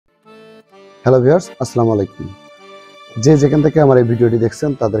Hello viewers, আসসালামু আলাইকুম। যে যেখান থেকে আমার এই ভিডিওটি দেখছেন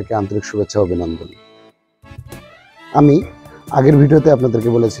তাদেরকে আন্তরিক শুভেচ্ছা ও অভিনন্দন। আমি আগের ভিডিওতে আপনাদেরকে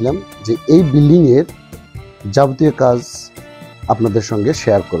বলেছিলাম যে এই বিল্ডিংয়ের যাবতীয় কাজ আপনাদের সঙ্গে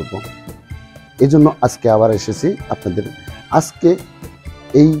শেয়ার করব। এই জন্য আজকে আবার এসেছি আপনাদের। আজকে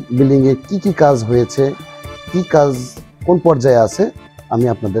এই বিল্ডিংয়ে কি কি কাজ হয়েছে, কি কাজ কোন পর্যায়ে আছে আমি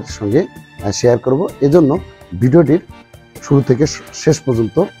আপনাদের সঙ্গে শেয়ার করব। এজন্য ভিডিওটির শুরু থেকে শেষ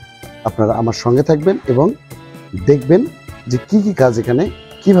পর্যন্ত আপনারা আমার সঙ্গে থাকবেন এবং দেখবেন যে কি কি কাজ এখানে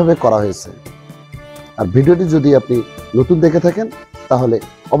কিভাবে করা হয়েছে। আর ভিডিওটি যদি আপনি নতুন দেখে থাকেন তাহলে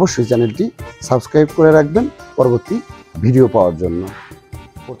অবশ্যই চ্যানেলটি সাবস্ক্রাইব করে রাখবেন পরবর্তী ভিডিও পাওয়ার জন্য।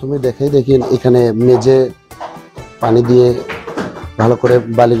 প্রথমে দেখেন এখানে মেঝে পানি দিয়ে ভালো করে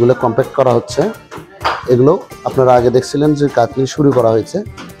বালিগুলো কম্প্যাক্ট করা হচ্ছে। এগুলো আপনারা আগে দেখছিলেন যে গাঁথনি শুরু করা হয়েছে,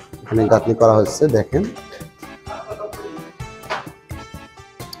 এখানে গাঁথনি করা হচ্ছে। দেখেন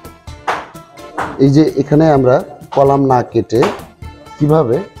এই যে এখানে আমরা কলাম না কেটে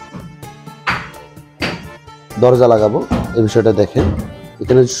কিভাবে দরজা লাগাবো এই বিষয়টা দেখেন।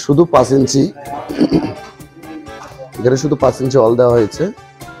 এখানে শুধু 5 ইঞ্চি ওয়াল দেওয়া হয়েছে।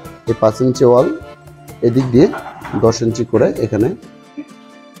 এই 5 ইঞ্চি ওয়াল এদিক দিয়ে 10 ইঞ্চি করে এখানে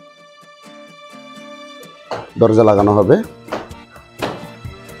দরজা লাগানো হবে।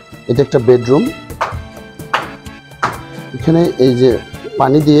 এটা একটা বেডরুম। এখানে এই যে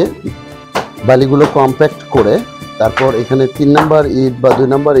পানি দিয়ে বালিগুলো কম্প্যাক্ট করে তারপর এখানে 3 নাম্বার ইট বা 2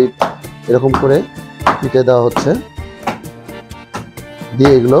 নাম্বার ইট এরকম করে পিটে দেওয়া হচ্ছে,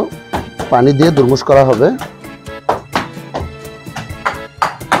 দিয়ে এগুলো পানি দিয়ে দুর্মুষ করা হবে।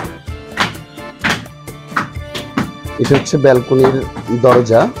 এটা হচ্ছে ব্যালকনির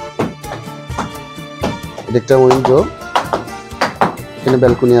দরজা, এটা একটা উইন্ডো, এখানে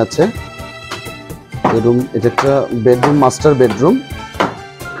ব্যালকনি আছে। রুম, এটা একটা বেডরুম, মাস্টার বেডরুম।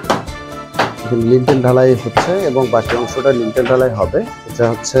 লিন্টেল ঢালাই হচ্ছে এবং বাকি অংশটা লিন্টেল ঢালাই হবে। এটা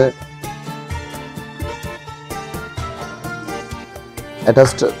হচ্ছে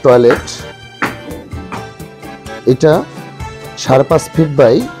অ্যাটাচড টয়লেট। এটা 5.5 ফিট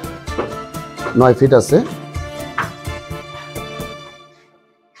বাই 9 ফিট আছে।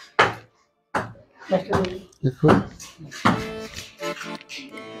 দেখুন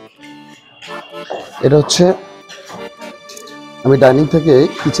এটা হচ্ছে, আমি ডাইনিং থেকে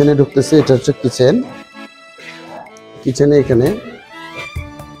কিচেনে ঢুকতেছি। এটা হচ্ছে কিচেনে এখানে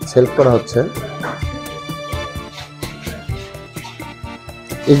সেলফ করা হচ্ছে।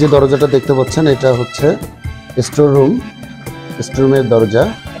 এই যে দরজাটা দেখতে পাচ্ছেন এটা হচ্ছে স্টোররুমের দরজা।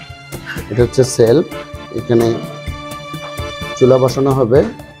 এটা হচ্ছে সেলফ, এখানে চুলা বসানো হবে,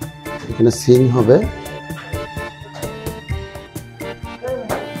 এখানে সিং হবে।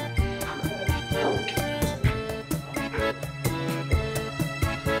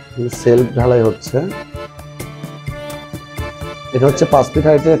 সেলফ ঢালাই হচ্ছে। এটা হচ্ছে 5 ফিট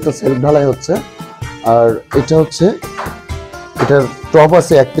হাইটের একটা সেলফ ঢালাই হচ্ছে। আর এটা হচ্ছে, এটার টপ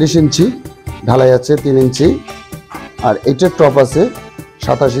আছে 31 ইঞ্চি, ঢালাই আছে 3 ইঞ্চি। আর এটার টপ আছে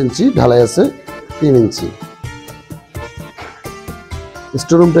 27 ইঞ্চি, ঢালাই আছে 3 ইঞ্চি।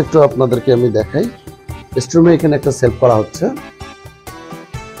 স্টোররুমটা একটু আপনাদেরকে আমি দেখাই। স্টোররুমে এখানে একটা সেলফ করা হচ্ছে।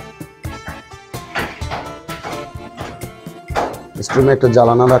 স্টোররুমে একটা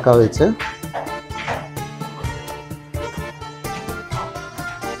জ্বালানা রাখা হয়েছে।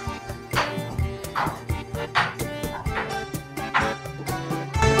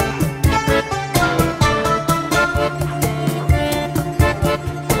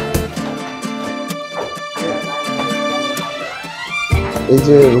 এই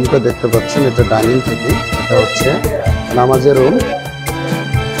যে রুমটা দেখতে পাচ্ছেন এটা ডাইনিং থেকে, এটা হচ্ছে নামাজের রুম।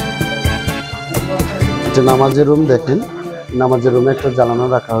 এটা নামাজের রুম। দেখেন নামাজের রুমে একটা জ্বালানো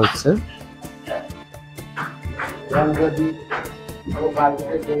রাখা হচ্ছে।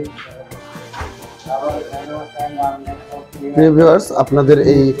 প্রিয় ভিউয়ার্স, আপনাদের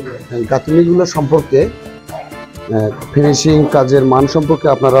এই গাঁথনিগুলো সম্পর্কে, ফিনিশিং কাজের মান সম্পর্কে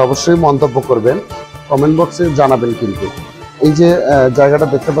আপনারা অবশ্যই মন্তব্য করবেন, কমেন্ট বক্সে জানাবেন। কিন্তু এই যে জায়গাটা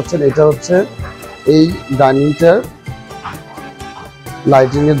দেখতে পাচ্ছেন এটা হচ্ছে এই ডাইনিংটার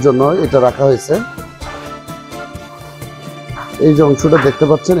লাইটিং এর জন্য এটা রাখা হয়েছে। এই যে অংশটা দেখতে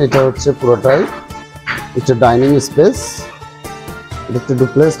পাচ্ছেন এটা হচ্ছে পুরোটাই একটা ডাইনিং স্পেস। এটা একটা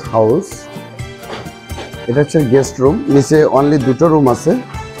ডুপ্লেক্স হাউস। এটা হচ্ছে গেস্ট রুম, নিচে অনলি 2টো রুম আছে।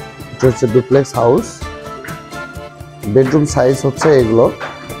 এটা হচ্ছে ডুপ্লেক্স হাউস। বেডরুম সাইজ হচ্ছে এগুলো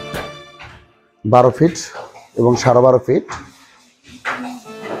 12 ফিট এবং 12.5 ফিট।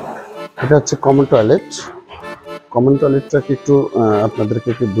 এটা হচ্ছে কমন টয়লেট। কমন টয়লেটটাকে একটু আপনাদেরকে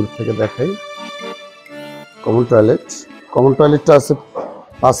একটু দূর থেকে দেখাই। কমন টয়লেটটা আছে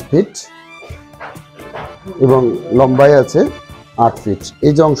 5 ফিট এবং লম্বায় আছে 8 ফিট।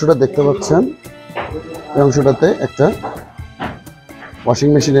 এই যে অংশটা দেখতে পাচ্ছেন, এই অংশটাতে একটা ওয়াশিং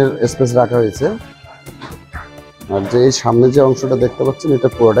মেশিনের স্পেস রাখা হয়েছে। আর যে এই সামনে যে অংশটা দেখতে পাচ্ছেন, এটা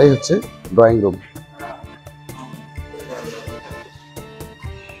পুরোটাই হচ্ছে ড্রয়িং রুম।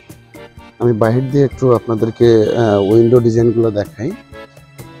 আমি বাহির দিয়ে একটু আপনাদেরকে উইন্ডো ডিজাইনগুলো দেখাই।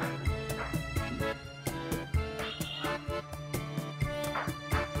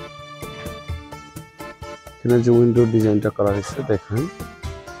 এখানে যে উইন্ডো ডিজাইনটা করা হয়েছে দেখেন,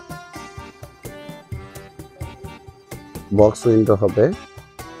 বক্স উইন্ডো হবে।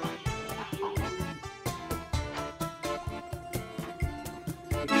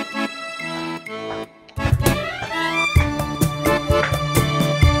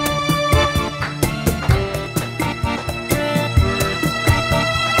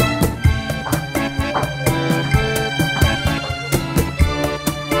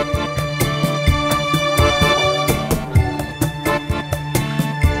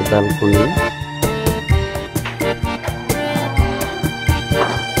 ব্যালকনি,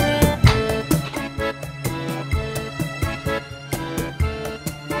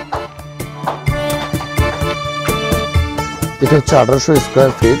 এটা হচ্ছে 1800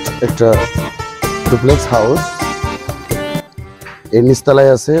 স্কোয়ার ফিট একটা ডুপ্লেক্স হাউস। এর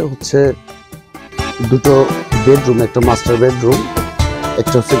নিচতলায় আছে হচ্ছে দুটো বেডরুম, একটা মাস্টার বেডরুম,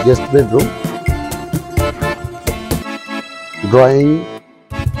 একটা হচ্ছে গেস্ট বেডরুম, ড্রয়িং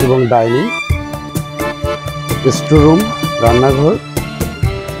এবং ডাইনিং, স্টোররুম, রান্নাঘর,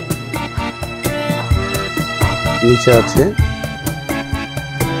 নিচে আছে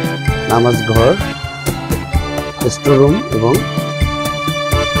নামাজ ঘর, স্টোররুম এবং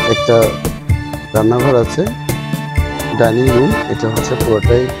একটা রান্নাঘর আছে, ডাইনিং রুম। এটা হচ্ছে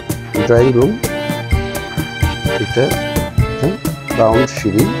পুরোটাই ড্রয়িং রুম। এটা রাউন্ড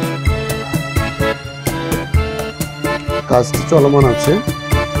সিঁড়ি, কাজটি চলমান আছে।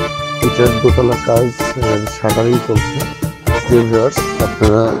 এটার দোতলা কাজ শাটারিং চলছে। ভিউয়ার্স,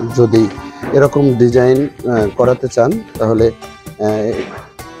 আপনারা যদি এরকম ডিজাইন করাতে চান তাহলে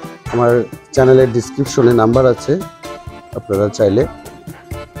আমার চ্যানেলের ডিসক্রিপশনে নাম্বার আছে, আপনারা চাইলে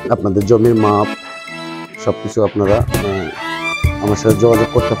আপনাদের জমির মাপ সব কিছু আপনারা আমার সাথে যোগাযোগ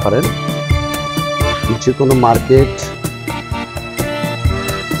করতে পারেন। যে কোনো মার্কেট,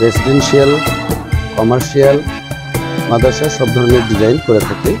 রেসিডেন্সিয়াল, কমার্শিয়াল, মাদ্রাসা সব ধরনের ডিজাইন করে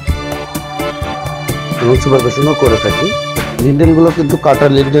থাকি এবং সুপারভিশনও করে থাকি। লিন্ডেলগুলো কিন্তু কাটা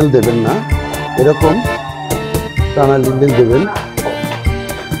লিন্ডেল দেবেন না, এরকম টানা লিন্ডেল দেবেন,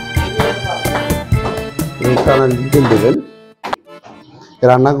 টানা লিন্ডেল দেবেন।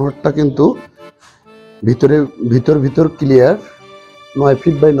 রান্নাঘরটা কিন্তু ভিতর ক্লিয়ার, 9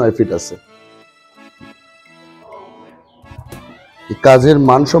 ফিট বাই 9 ফিট আছে। কাজের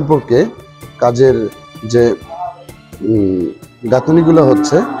মান সম্পর্কে, কাজের যে গাঁথনিগুলো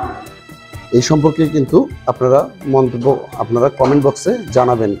হচ্ছে এই সম্পর্কে কিন্তু আপনারা কমেন্ট বক্সে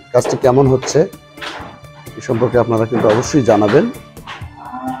জানাবেন, কাজটি কেমন হচ্ছে এই সম্পর্কে আপনারা কিন্তু অবশ্যই জানাবেন।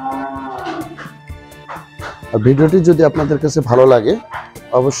 আর ভিডিওটি যদি আপনাদের কাছে ভালো লাগে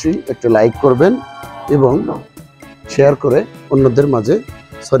অবশ্যই একটা লাইক করবেন এবং শেয়ার করে অন্যদের মাঝে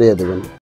ছড়িয়ে দেবেন।